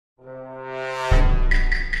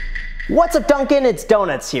What's up, Duncan? It's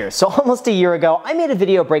Donuts here. So almost a year ago, I made a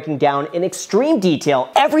video breaking down in extreme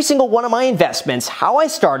detail every single one of my investments, how I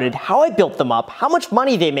started, how I built them up, how much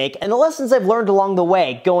money they make, and the lessons I've learned along the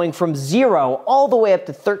way, going from zero all the way up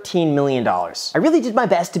to $13 million. I really did my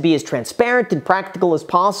best to be as transparent and practical as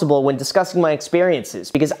possible when discussing my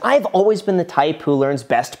experiences, because I've always been the type who learns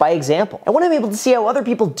best by example. And when I'm able to see how other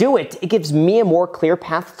people do it, it gives me a more clear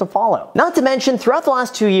path to follow. Not to mention, throughout the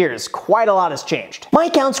last 2 years, quite a lot has changed. My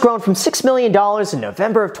account's grown from $6 million in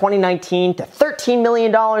November of 2019 to $13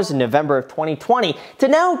 million in November of 2020 to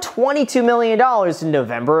now $22 million in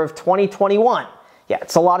November of 2021. Yeah,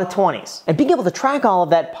 it's a lot of 20s. And being able to track all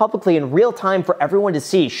of that publicly in real time for everyone to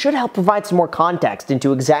see should help provide some more context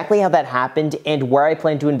into exactly how that happened and where I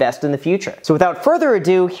plan to invest in the future. So without further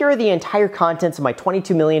ado, here are the entire contents of my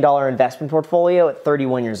 $22 million investment portfolio at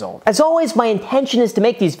 31 years old. As always, my intention is to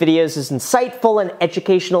make these videos as insightful and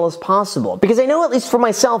educational as possible, because I know, at least for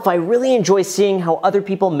myself, I really enjoy seeing how other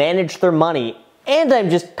people manage their money. And I'm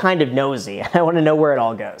just kind of nosy. I want to know where it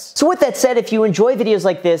all goes. So with that said, if you enjoy videos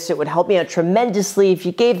like this, it would help me out tremendously if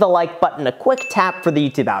you gave the like button a quick tap for the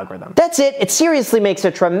YouTube algorithm. That's it. It seriously makes a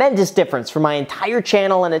tremendous difference for my entire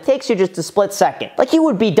channel, and it takes you just a split second. Like you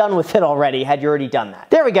would be done with it already had you already done that.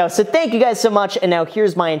 There we go. So thank you guys so much, and now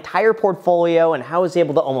here's my entire portfolio and how I was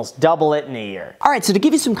able to almost double it in a year. Alright, so to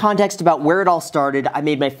give you some context about where it all started, I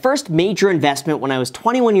made my first major investment when I was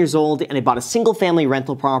 21 years old, and I bought a single family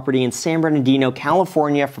rental property in San Bernardino,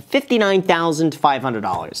 California for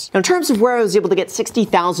 $59,500. Now, in terms of where I was able to get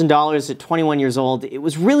 $60,000 at 21 years old, it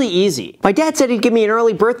was really easy. My dad said he'd give me an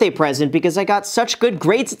early birthday present because I got such good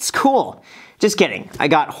grades at school. Just kidding. I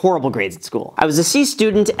got horrible grades at school. I was a C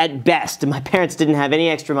student at best, and my parents didn't have any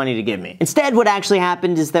extra money to give me. Instead, what actually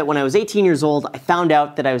happened is that when I was 18 years old, I found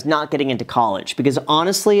out that I was not getting into college, because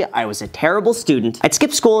honestly, I was a terrible student. I'd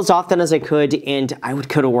skip school as often as I could, and I would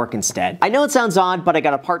go to work instead. I know it sounds odd, but I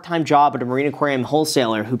got a part-time job at a marine aquarium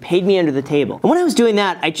wholesaler who paid me under the table. And when I was doing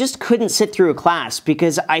that, I just couldn't sit through a class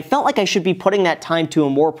because I felt like I should be putting that time to a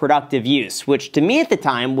more productive use, which to me at the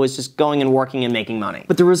time was just going and working and making money.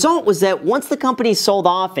 But the result was that once the company sold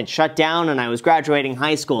off and shut down and I was graduating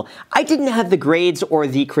high school, I didn't have the grades or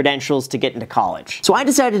the credentials to get into college. So I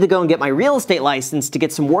decided to go and get my real estate license to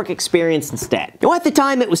get some work experience instead. Now, at the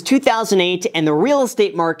time, it was 2008 and the real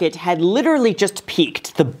estate market had literally just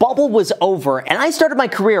peaked. The bubble was over, and I started my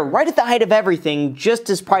career right at the height of everything, just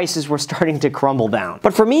as prices were starting to crumble down.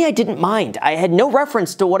 But for me, I didn't mind. I had no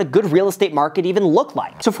reference to what a good real estate market even looked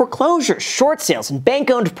like. So foreclosures, short sales, and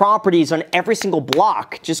bank-owned properties on every single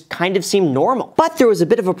block just kind of seemed normal. But there was a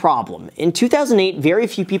bit of a problem. In 2008, very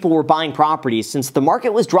few people were buying properties since the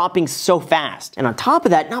market was dropping so fast. And on top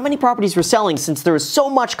of that, not many properties were selling since there was so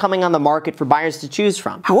much coming on the market for buyers to choose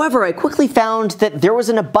from. However, I quickly found that there was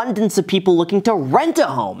an abundance of people looking to rent a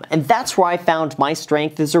home, and that's where I found my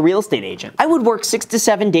strength as a real estate agent. I would work 6 to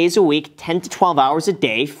 7 days a week, 10 to 12 hours a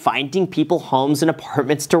day, finding people homes and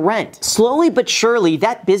apartments to rent. Slowly but surely,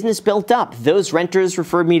 that business built up. Those renters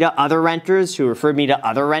referred me to other renters who referred me to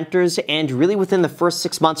other renters, and really within the first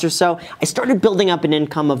 6 months or so, I started building up an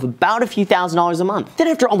income of about a few $1,000s a month. Then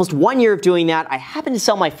after almost 1 year of doing that, I happened to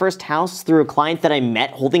sell my first house through a client that I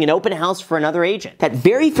met holding an open house for another agent. That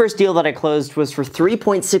very first deal that I closed was for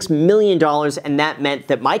 $3.6 million, and that meant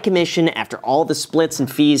that my commission after all the splits and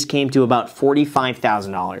fees came to about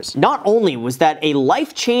 $45,000. Not only was that a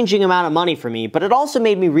life-changing amount of money for me, but it also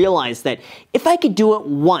made me realize that if I could do it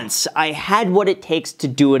once, I had what it takes to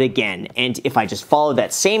do it again, and if I just followed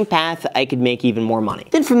that same path, I could make even more money.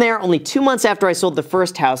 Then from there, only 2 months after I sold the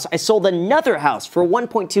first house, I sold another house for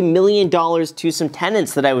 $1.2 million to some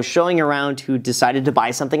tenants that I was showing around who decided to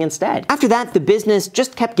buy something instead. After that, the business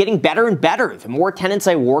just kept getting better and better. The more tenants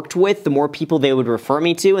I worked with, the more people they would refer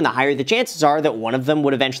me to, and the higher the chances are that one of them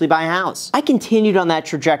would eventually buy a house. I continued on that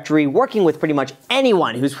trajectory, working with pretty much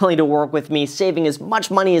anyone who's willing to work with me, saving as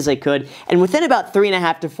much money as I could, and within about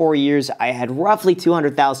 3.5 to 4 years, I had roughly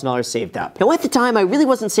 $200,000 saved up. Now, at the time, I really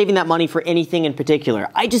wasn't saving that money for anything in particular.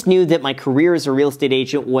 I just knew that my career as a real estate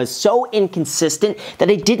agent was so inconsistent that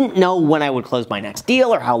I didn't know when I would close my next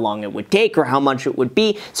deal or how long it would take or how much it would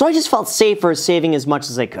be, so I just felt safer saving as much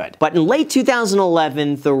as I could. But in late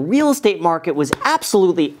 2011, the real estate market was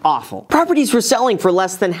absolutely awful. Properties were selling for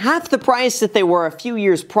less than half the price that they were a few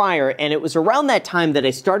years prior, and it was around that time that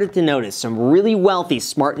I started to notice some really wealthy,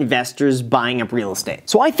 smart investors buying up real estate.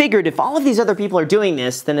 So I figured if all of these other people are doing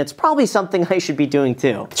this, then it's probably something I should be doing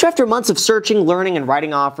too. So after months of searching, learning, and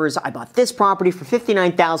writing offers, I bought this property for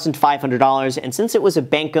 $59,500, and since it was a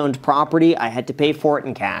bank-owned property, I had to pay for it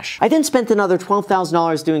in cash. I then spent another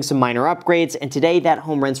 $12,000 doing some minor upgrades, and today that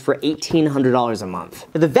home rents for $1,800 a month.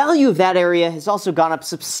 Now, the value of that area has also gone up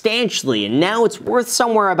substantially, and now it's worth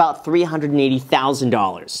somewhere about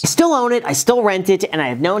 $380,000. I still own it, I still rent it, and I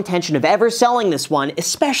have no intention of ever selling this one,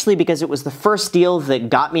 especially because it was the first deal that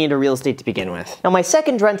got me into real estate to begin with. Now, my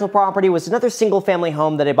second rental property was another single-family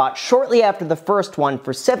home that I bought shortly after the first one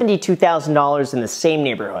for $72,000 in the same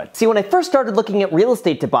neighborhood. See, when I first started looking at real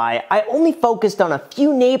estate to buy, I only focused on a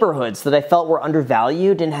few neighborhoods that I felt were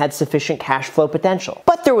undervalued and had sufficient cash flow potential.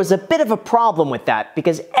 But there was a bit of a problem with that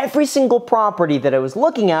because every single property that I was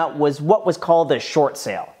looking at was what was called a short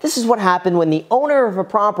sale. This is what happened when the owner of a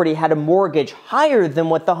property had a mortgage higher than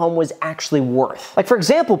what the home was actually worth. Like, for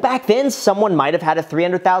example, back then someone might have had a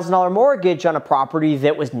 $300,000 mortgage on a property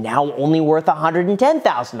that was now only worth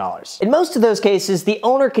 $110,000. In most of those cases, the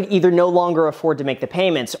owner could either no longer afford to make the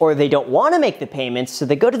payments or they don't want to make the payments, so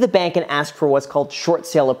they go to the bank and ask for what's called short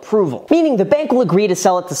sale approval, meaning the bank will agree to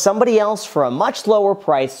sell it to somebody else for a much lower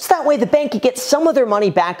price, so that way the bank could get some of their money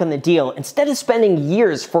back on the deal instead of spending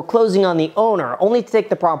years foreclosing on the owner only to take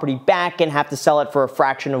the property back and have to sell it for a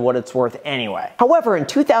fraction of what it's worth anyway. However, in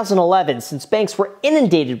 2011, since banks were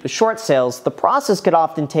inundated with short sales, the process could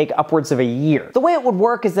often take upwards of a year. The way it would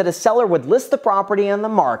work is that a seller would list the property on the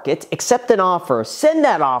market, accept an offer, send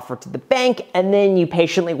that offer to the bank, and then you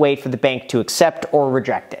patiently wait for the bank to accept or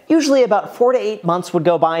reject it. Usually about 4 to 8 months would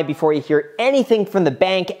go by before you hear anything from the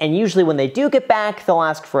bank, and usually when they do get back, they'll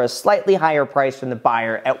ask for a slightly higher price from the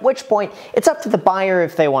buyer, at which point it's up to the buyer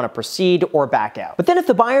if they want to proceed or back out. But then if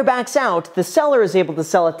the buyer backs out, the seller is able to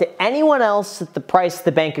sell it to anyone else at the price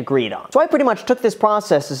the bank agreed on. So I pretty much took this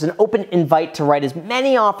process as an open invite to write as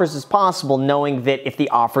many offers as possible, knowing that if the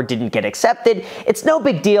offer didn't get accepted, it's no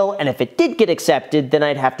big deal, and if it did get accepted, then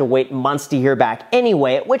I'd have to wait months to hear back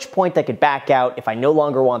anyway, at which point I could back out if I no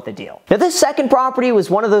longer want the deal. Now, this second property was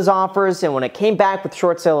one of those offers, and when it came back with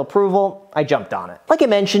short sale approval, I jumped on it. Like I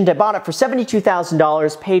mentioned, I bought it for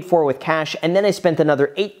 $72,000, paid for with cash, and then I spent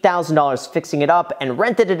another $8,000 fixing it up and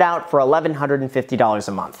rented it out for $1,150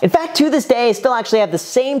 a month. In fact, to this day, I still actually have the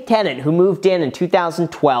same tenant who moved in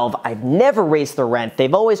 2012. I've never raised their rent.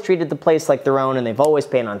 They've always treated the place like their own, and they've always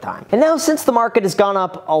paid on time. And now, since the market has gone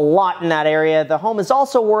up a lot in that area, the home is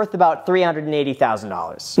also worth about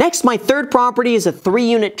 $380,000. Next, my third property is a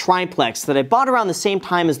 3-unit triplex that I bought around the same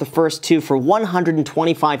time as the first two for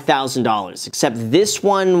 $125,000. Except this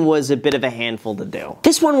one was a bit of a handful to do.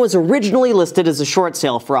 This one was originally listed as a short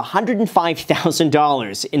sale for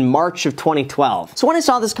 $105,000 in March of 2012. So when I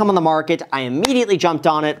saw this come on the market, I immediately jumped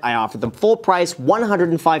on it. I offered them full price,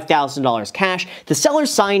 $105,000 cash. The seller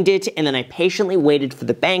signed it, and then I patiently waited for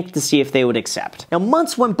the bank to see if they would accept. Now,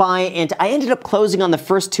 months went by, and I ended up closing on the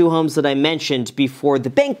first two homes that I mentioned before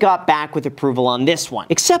the bank got back with approval on this one.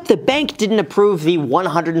 Except the bank didn't approve the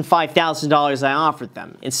 $105,000 I offered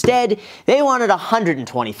them. Instead, they wanted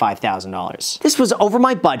 $125,000. This was over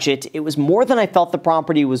my budget, it was more than I felt the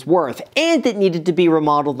property was worth, and it needed to be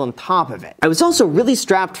remodeled on top of it. I was also really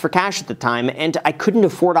strapped for cash at the time, and I couldn't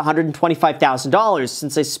afford $125,000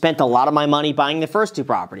 since I spent a lot of my money buying the first two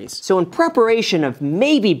properties. So in preparation of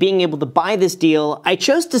maybe being able to buy this deal, I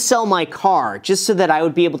chose to sell my car just so that I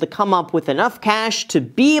would be able to come up with enough cash to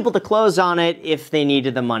be able to close on it if they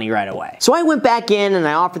needed the money right away. So I went back in and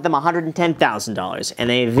I offered them $110,000, and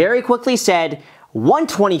they very quickly said,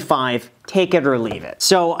 $125,000, take it or leave it.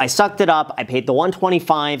 So I sucked it up, I paid the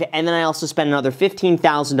 $125,000, and then I also spent another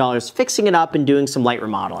 $15,000 fixing it up and doing some light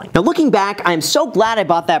remodeling. Now, looking back, I'm so glad I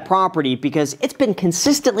bought that property because it's been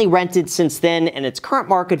consistently rented since then, and its current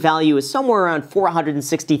market value is somewhere around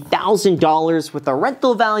 $460,000 with a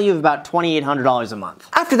rental value of about $2,800 a month.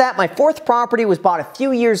 After that, my fourth property was bought a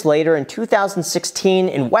few years later in 2016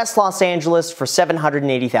 in West Los Angeles for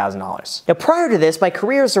 $780,000. Now, prior to this, my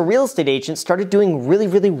career as a real estate agent started doing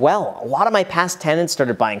really well. A lot of my past tenants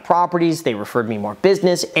started buying properties, they referred me more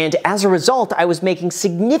business, and as a result, I was making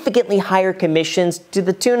significantly higher commissions to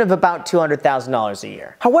the tune of about $200,000 a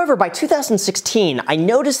year. However, by 2016, I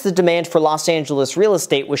noticed the demand for Los Angeles real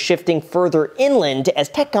estate was shifting further inland as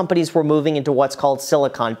tech companies were moving into what's called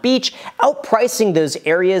Silicon Beach, outpricing those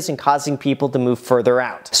areas and causing people to move further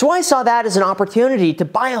out. So I saw that as an opportunity to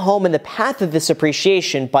buy a home in the path of this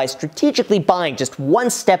appreciation by strategically buying just one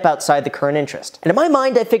step outside the current interest. And in my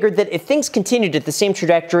mind, I figured that if if things continued at the same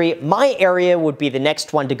trajectory, my area would be the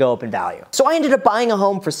next one to go up in value. So I ended up buying a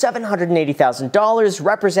home for $780,000,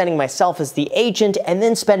 representing myself as the agent, and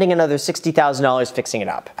then spending another $60,000 fixing it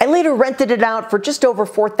up. I later rented it out for just over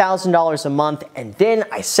 $4,000 a month, and then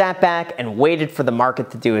I sat back and waited for the market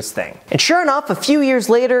to do its thing. And sure enough, a few years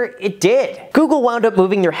later, it did. Google wound up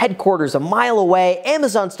moving their headquarters a mile away,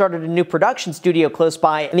 Amazon started a new production studio close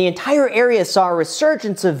by, and the entire area saw a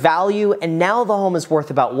resurgence of value, and now the home is worth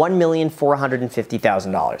about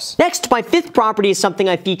 $1,450,000. Next, my fifth property is something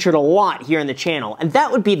I featured a lot here on the channel, and that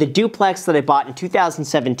would be the duplex that I bought in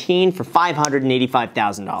 2017 for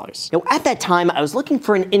 $585,000. Now, at that time, I was looking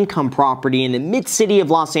for an income property in the mid-city of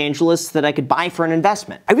Los Angeles that I could buy for an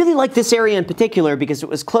investment. I really liked this area in particular because it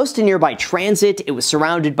was close to nearby transit, it was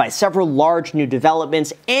surrounded by several large new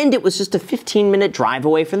developments, and it was just a 15-minute drive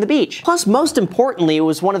away from the beach. Plus, most importantly, it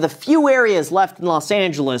was one of the few areas left in Los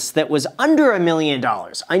Angeles that was under $1 million.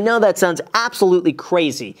 I know that sounds absolutely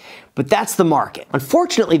crazy, but that's the market.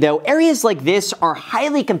 Unfortunately though, areas like this are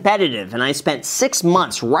highly competitive, and I spent 6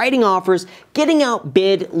 months writing offers, getting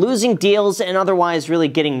outbid, losing deals, and otherwise really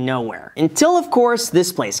getting nowhere. Until, of course,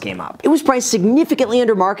 this place came up. It was priced significantly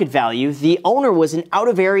under market value, the owner was an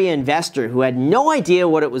out-of-area investor who had no idea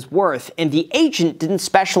what it was worth, and the agent didn't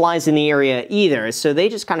specialize in the area either, so they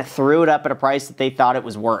just kind of threw it up at a price that they thought it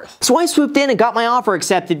was worth. So I swooped in and got my offer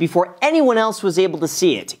accepted before anyone else was able to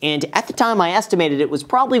see it, and at the time I estimated it was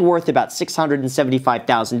probably worth about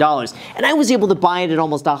 $675,000, and I was able to buy it at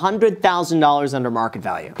almost $100,000 under market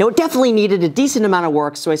value. Now, it definitely needed a decent amount of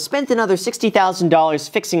work, so I spent another $60,000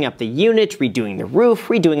 fixing up the unit, redoing the roof,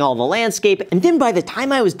 redoing all the landscape, and then by the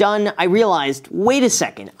time I was done, I realized, wait a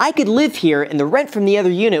second, I could live here and the rent from the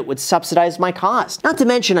other unit would subsidize my cost. Not to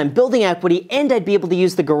mention, I'm building equity and I'd be able to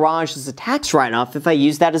use the garage as a tax write-off if I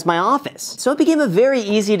used that as my office. So it became a very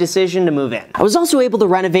easy decision to move in. I was also able to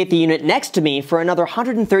renovate the unit next to me for another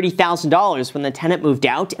 $130,000 when the tenant moved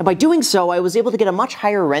out, and by doing so, I was able to get a much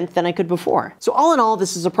higher rent than I could before. So all in all,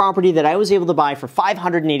 this is a property that I was able to buy for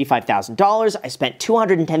 $585,000. I spent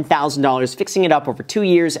 $210,000 fixing it up over 2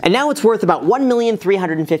 years, and now it's worth about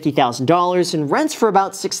 $1,350,000 and rents for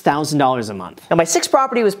about $6,000 a month. Now, my sixth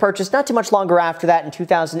property was purchased not too much longer after that in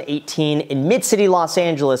 2018 in mid-city Los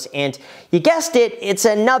Angeles, and you guessed it, it's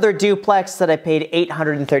another duplex that I paid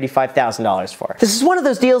 $835,000 for. This is one of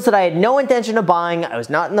those deals that I had no intention of buying. I was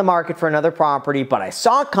not in the market for another property, but I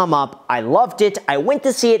saw it come up, I loved it, I went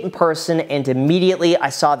to see it in person, and immediately I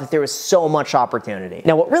saw that there was so much opportunity.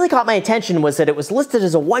 Now, what really caught my attention was that it was listed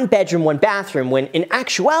as a 1-bedroom, 1-bathroom, when in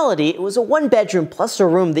actuality, it was a 1-bedroom plus a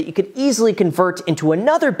room that you could easily convert into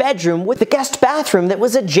another bedroom with a guest bathroom that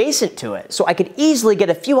was adjacent to it. So I could easily get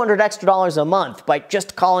a few hundred extra dollars a month by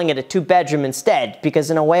just calling it a 2-bedroom instead, because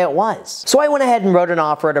in a way it was. So I went ahead and wrote an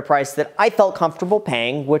offer at a price that I felt comfortable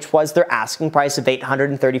paying, which was their asking price of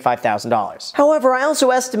 $835,000. However, I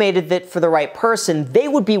also estimated that for the right person, they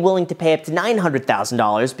would be willing to pay up to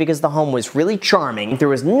 $900,000 because the home was really charming, there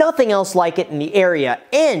was nothing else like it in the area,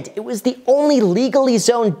 and it was the only legally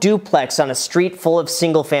zoned duplex on a street full of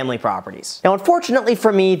single-family properties. Now, unfortunately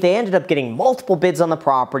for me, they ended up getting multiple bids on the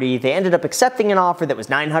property, they ended up accepting an offer that was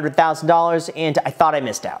 $900,000, and I thought I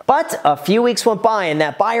missed out. But a few weeks went by, and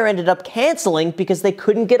that buyer ended up canceling because they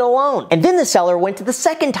couldn't get a loan. And then the seller went to the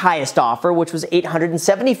second highest offer, which was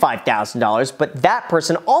 $875,000, but that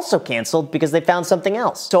person also canceled because they found something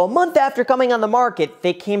else. So a month after coming on the market,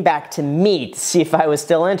 they came back to me to see if I was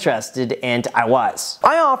still interested, and I was.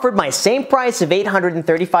 I offered my same price of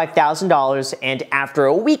 $835,000, and after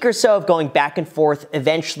a week or so of going back and forth,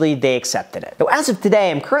 eventually they accepted it. Now, as of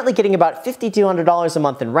today, I'm currently getting about $5,200 a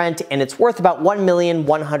month in rent, and it's worth about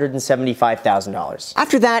 $1,175,000.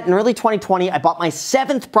 After that, in early 2020, I bought my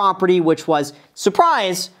 7th property, which was,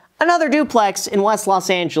 surprise, another duplex in West Los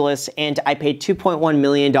Angeles, and I paid $2.1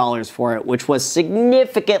 million for it, which was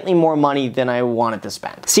significantly more money than I wanted to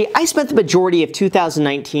spend. See, I spent the majority of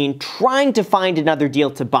 2019 trying to find another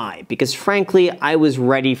deal to buy, because frankly, I was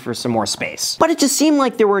ready for some more space. But it just seemed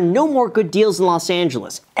like there were no more good deals in Los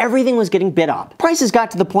Angeles. Everything was getting bid up. Prices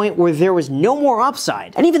got to the point where there was no more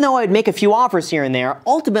upside. And even though I would make a few offers here and there,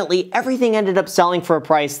 ultimately everything ended up selling for a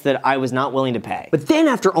price that I was not willing to pay. But then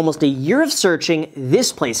after almost a year of searching,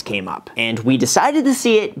 this place came up, and we decided to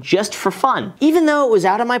see it just for fun, even though it was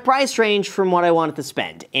out of my price range from what I wanted to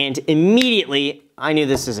spend. And immediately, I knew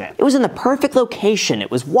this is it. It was in the perfect location,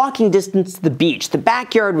 it was walking distance to the beach, the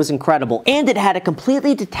backyard was incredible, and it had a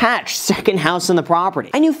completely detached second house on the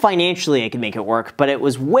property. I knew financially I could make it work, but it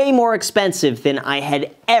was way more expensive than I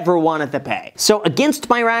had ever wanted to pay. So against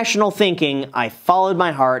my rational thinking, I followed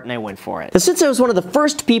my heart and I went for it. Now, since I was one of the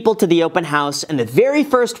first people to the open house and the very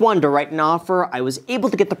first one to write an offer, I was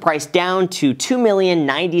able to get the price down to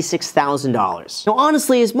 $2,096,000. Now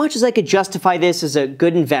honestly, as much as I could justify this as a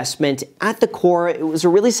good investment, at the core, it was a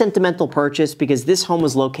really sentimental purchase because this home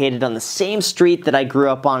was located on the same street that I grew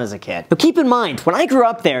up on as a kid. Now keep in mind, when I grew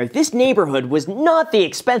up there, this neighborhood was not the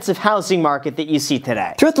expensive housing market that you see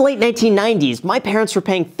today. Throughout the late 1990s, my parents were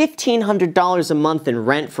paying $1,500 a month in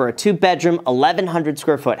rent for a 2-bedroom, 1,100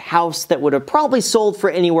 square foot house that would have probably sold for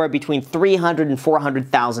anywhere between $300,000 and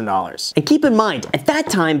 $400,000. And keep in mind, at that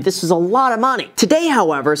time, this was a lot of money. Today,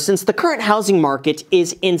 however, since the current housing market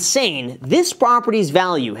is insane, this property's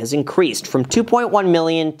value has increased from $2.1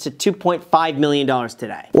 million to $2.5 million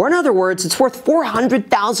today. Or in other words, it's worth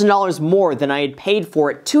 $400,000 more than I had paid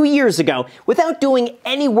for it 2 years ago without doing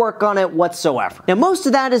any work on it whatsoever. Now, most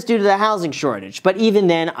of that is due to the housing shortage, but even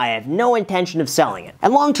then, I have no intention of selling it.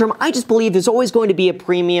 And long term, I just believe there's always going to be a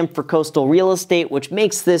premium for coastal real estate, which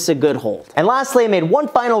makes this a good hold. And lastly, I made one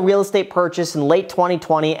final real estate purchase in late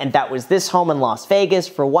 2020, and that was this home in Las Vegas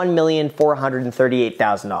for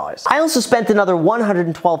 $1,438,000. I also spent another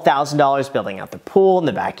 $112,000 building out the pool and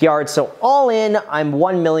the backyard, so all in, I'm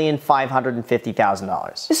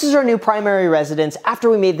 $1,550,000. This is our new primary residence after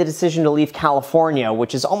we made the decision to leave California,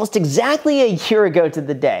 which is almost exactly a year ago to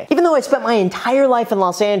the day. Even though I spent my entire life in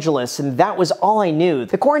Los Angeles and that was all I knew,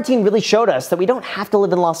 the quarantine really showed us that we don't have to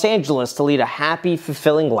live in Los Angeles to lead a happy,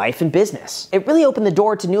 fulfilling life and business. It really opened the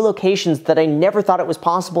door to new locations that I never thought it was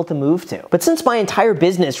possible to move to. But since my entire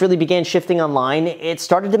business really began shifting online, it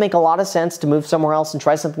started to make a lot of sense to move somewhere else and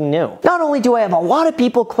try something new. Not only do I have a lot of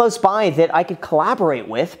people close by that I could collaborate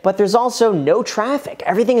with, but there's also no traffic.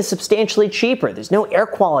 Everything is substantially cheaper. There's no air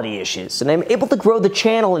quality issues, and I'm able to grow the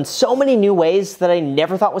channel in so many new ways that I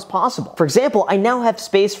never thought was possible. For example, I now have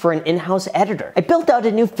space for an in-house editor. I built out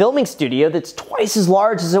a new filming studio that's twice as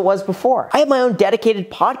large as it was before. I have my own dedicated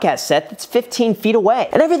podcast set that's 15 feet away,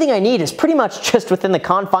 and everything I need is pretty much just within the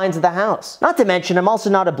confines of the house. Not to mention, I'm also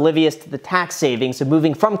not oblivious to the tax savings of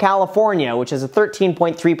moving from California, which has a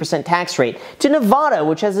 13.3% tax rate, to Nevada,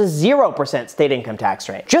 which has a 0% state income tax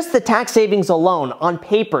rate. Just the tax savings alone, on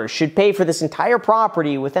paper, should pay for this entire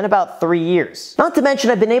property within about 3 years. Not to mention,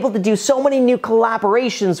 I've been able to do so many new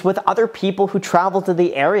collaborations with other people who travel to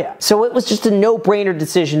the area. So it was just a no-brainer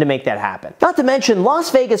decision to make that happen. Not to mention,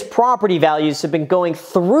 Las Vegas property values have been going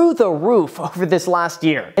through the roof over this last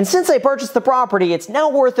year. And since I purchased the property, it's now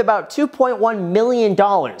worth about $2.1 million,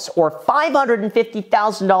 or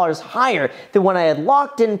 $550,000 higher than when I had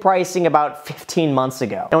locked in pricing about 15 months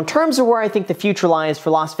ago. Now, in terms of where I think the future lies for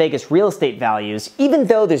Las Vegas real estate values, even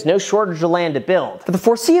though there's no shortage of land to build, for the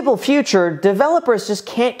foreseeable future, developers just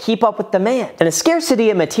can't keep up with demand. And a scarcity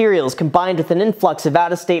of materials combined with an influx of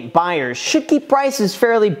out-of-state buyers should keep prices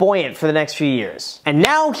fairly buoyant for the next few years. And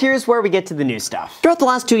now, here's where we get to the new stuff. Throughout the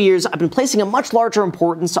last 2 years, I've been placing a much larger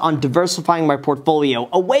importance on diversifying my portfolio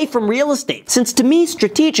away from real estate, since to me,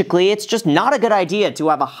 strategically, it's just not a good idea to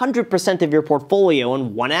have 100% of your portfolio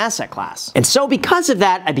in one asset class. And so because of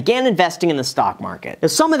that, I began investing in the stock market. Now,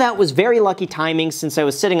 some of that was very lucky timing since I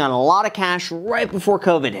was sitting on a lot of cash right before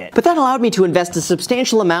COVID hit. But that allowed me to invest a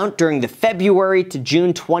substantial amount during the February to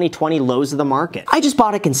June 2020 lows of the market. I just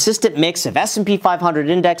bought a consistent mix of S&P 500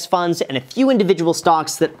 index funds and a few individual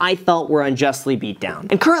stocks that I felt were unjustly beat down.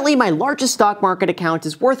 And currently, my largest stock market account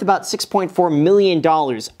is worth about $6.4 million,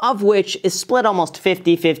 of which is split almost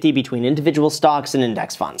 50-50 between individual stocks and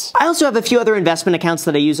index funds. I also have a few other investment accounts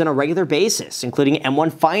that I use on a regular basis, including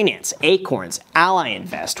M1 Finance, Acorns, Ally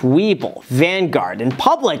Invest, Webull, Vanguard, and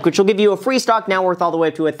Public, which will give you a free stock now worth all the way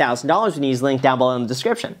up to $1,000 when you use the link down below in the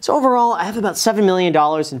description. So overall, I have about $7 million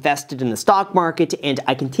invested in the stock market, and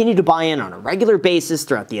I continue to buy in on a regular basis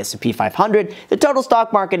throughout the S&P 500, the total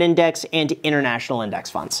stock market index, and international index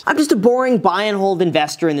funds. I'm just a boring buy and hold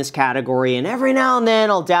investor in this category, and every now and then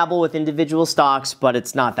I'll dabble with individual stocks, but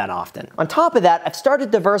it's not that often. On top of that, I've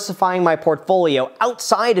started diversifying my portfolio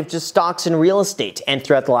outside of just stocks and real estate, and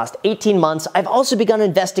throughout the last 18 months, I've also begun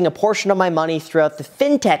investing a portion of my money throughout the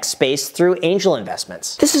fintech space through angel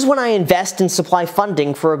investments. This is when I invest and supply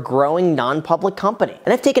funding for a growing non-public company.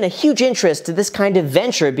 And I've taken a huge interest to this kind of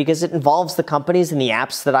venture because it involves the companies and the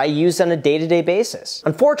apps that I use on a day-to-day basis.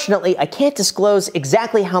 Unfortunately, I can't disclose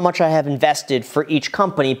exactly how much I have invested for each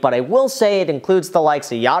company, but I will say it includes the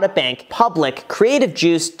likes of Yada Bank, Public, Creative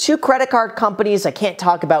Juice, 2 credit card companies I can't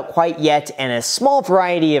talk about quite yet, and a small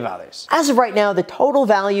variety of others. As of right now, the total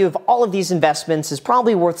value of all of these investments is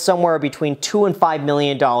probably worth somewhere between $2 and $5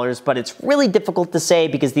 million, but it's really difficult to say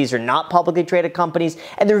because these are not publicly traded companies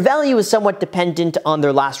and their value is somewhat dependent on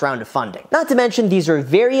their last round of funding. Not to mention, these are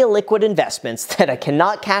very illiquid investments that I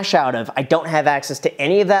cannot cash out of. I don't have access to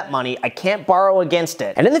any of that money. I can't borrow against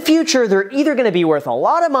it. And in the future, they're either going to be worth a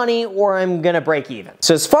lot of money or I'm going to break even.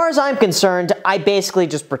 So as far as I'm concerned, I basically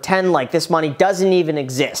just pretend like this money doesn't even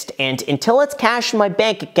exist. And until it's cash in my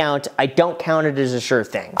bank account, I don't count it as a sure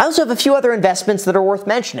thing. I also have a few other investments that are worth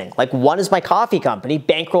mentioning. Like one is my coffee company,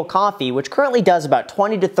 Bankroll Coffee, which currently does about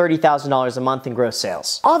 $20,000 to $30,000 a month in gross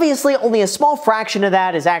sales. Obviously, only a small fraction of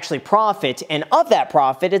that is actually profit, and of that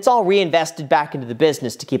profit, it's all reinvested back into the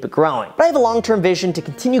business to keep it growing. But I have a long-term vision to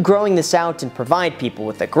continue growing this out and provide people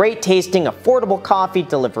with a great tasting, affordable coffee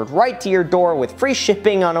delivered right to your door with free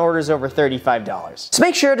shipping on orders over $35. So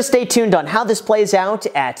make sure to stay tuned on how this plays out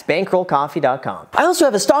at bankrollcoffee.com. I also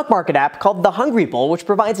have a stock market app called The Hungry Bull, which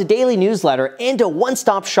provides a daily newsletter and a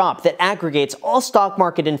one-stop shop that aggregates all stock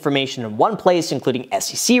market information in one place, including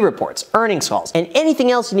SEC reports, earnings calls, and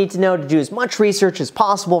anything else you need to know to do as much research as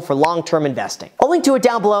possible for long-term investing. I'll link to it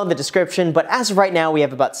down below in the description, but as of right now, we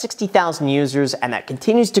have about 60,000 users, and that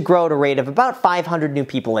continues to grow at a rate of about 500 new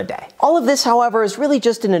people a day. All of this, however, is really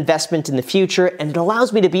just an investment in the future, and it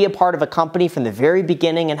allows me to be a part of a company from the very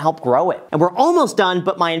beginning and help grow it. And we're almost done,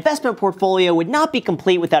 but my investment portfolio would not be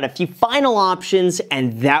complete without a few final options,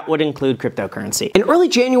 and that would include cryptocurrency. In early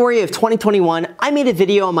January of 2021, I made a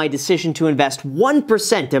video on my decision to invest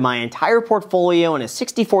 1% of my entire portfolio in a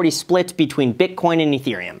 60-40 split between Bitcoin and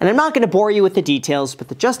Ethereum. And I'm not going to bore you with the details, but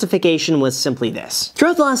the justification was simply this.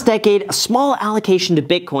 Throughout the last decade, a small allocation to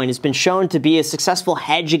Bitcoin has been shown to be a successful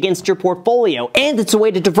hedge against your portfolio, and it's a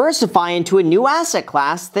way to diversify into a new asset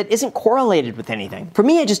class that isn't correlated with anything. For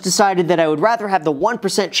me, I just decided that I would rather have the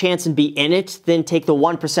 1% chance and be in it than take the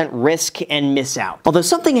 1% risk and miss out. Although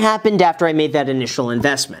something happened after I made that initial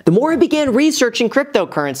investment. The more I began researching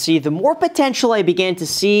cryptocurrency, the more potential I began to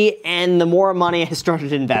see and the more money I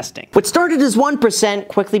started investing. What started as 1%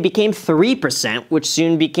 quickly became 3%, which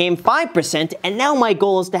soon became 5%, and now my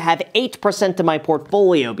goal is to have 8% of my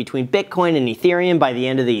portfolio between Bitcoin and Ethereum by the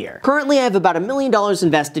end of the year. Currently, I have about $1 million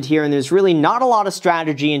invested here, and there's really not a lot of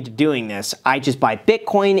strategy into doing this. I just buy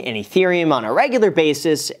Bitcoin and Ethereum on a regular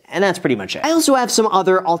basis, and that's pretty much it. I also have some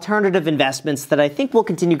other alternative investments that I think will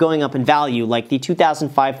continue going up in value, like the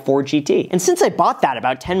 2005 Ford GT. And since I bought that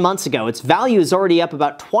about 10 months ago, its value is already up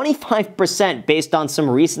about 25% based on some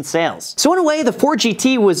recent sales. So in a way, the Ford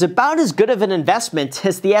GT was about as good of an investment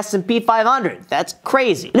as the S&P 500. That's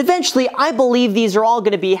crazy. And eventually, I believe these are all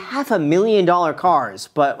going to be $500,000 cars,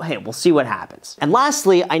 but hey, we'll see what happens. And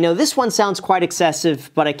lastly, I know this one sounds quite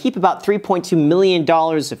excessive, but I keep about $3.2 million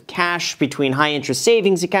of cash between high interest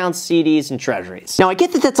savings accounts, CDs, and treasuries. Now, I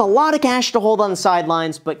get that that's a lot of cash to hold on the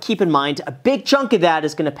sidelines, but keep in mind, a big chunk of that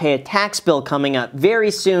is going to pay a tax bill coming up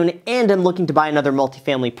very soon, and I'm looking to buy another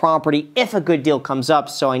multifamily property if a good deal comes up,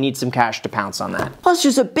 so I need some cash to pounce on that. Plus,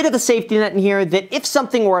 there's a bit of a safety net in here that if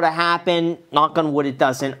something were to happen, knock on wood it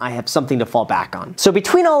doesn't, I have something to fall back on. So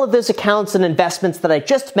between all of those accounts and investments that I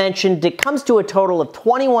just mentioned, it comes to a total of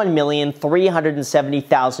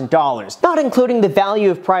 $21,370,000, not including the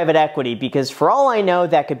value of private equity, because for all I know,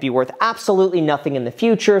 that could be worth absolutely nothing in the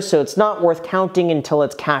future, so it's not worth counting until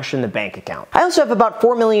it's cash in the bank account. I also have about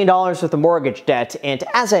 $4 million worth of mortgage debt, and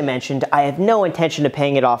as I mentioned, I have no intention of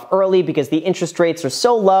paying it off early because the interest rates are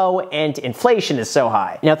so low and inflation is so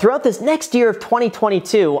high. Now, throughout this next year of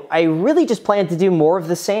 2022, I really just plan to do more of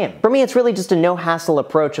the same. For me, it's really just a no-hassle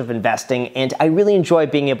approach of investing, and I really enjoy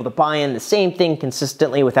being able to buy in the same thing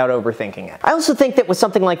consistently without overthinking it. I also think that with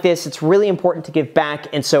something like this, it's really important to give back,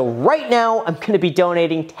 and so right now, I'm going to be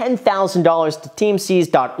donating $10,000 to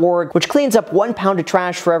teamseas.org, which cleans up 1 pound of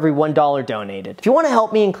trash for every $1 donated. If you want to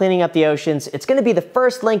help me in cleaning up the oceans, it's going to be the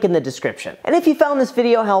first link in the description. And if you found this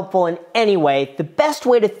video helpful in any way, the best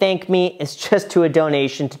way to thank me is just to a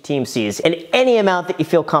donation to Team Seas in any amount that you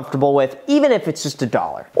feel comfortable with, even if it's just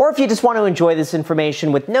 $1. Or if you just want to enjoy this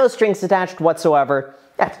information with no strings attached whatsoever,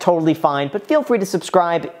 that's totally fine, but feel free to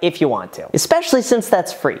subscribe if you want to, especially since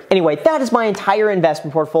that's free. Anyway, that is my entire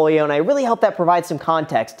investment portfolio, and I really hope that provides some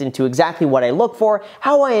context into exactly what I look for,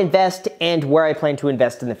 how I invest, and where I plan to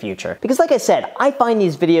invest in the future. Because like I said, I find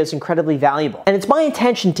these videos incredibly valuable, and it's my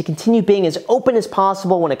intention to continue being as open as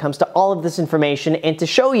possible when it comes to all of this information and to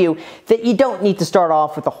show you that you don't need to start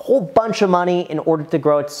off with a whole bunch of money in order to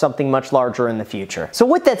grow it to something much larger in the future. So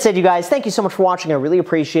with that said, you guys, thank you so much for watching. I really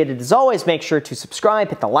appreciate it. As always, make sure to subscribe,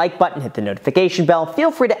 hit the like button, hit the notification bell.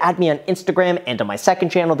 Feel free to add me on Instagram and on my second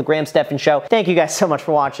channel, The Graham Stephan Show. Thank you guys so much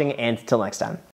for watching, and until next time.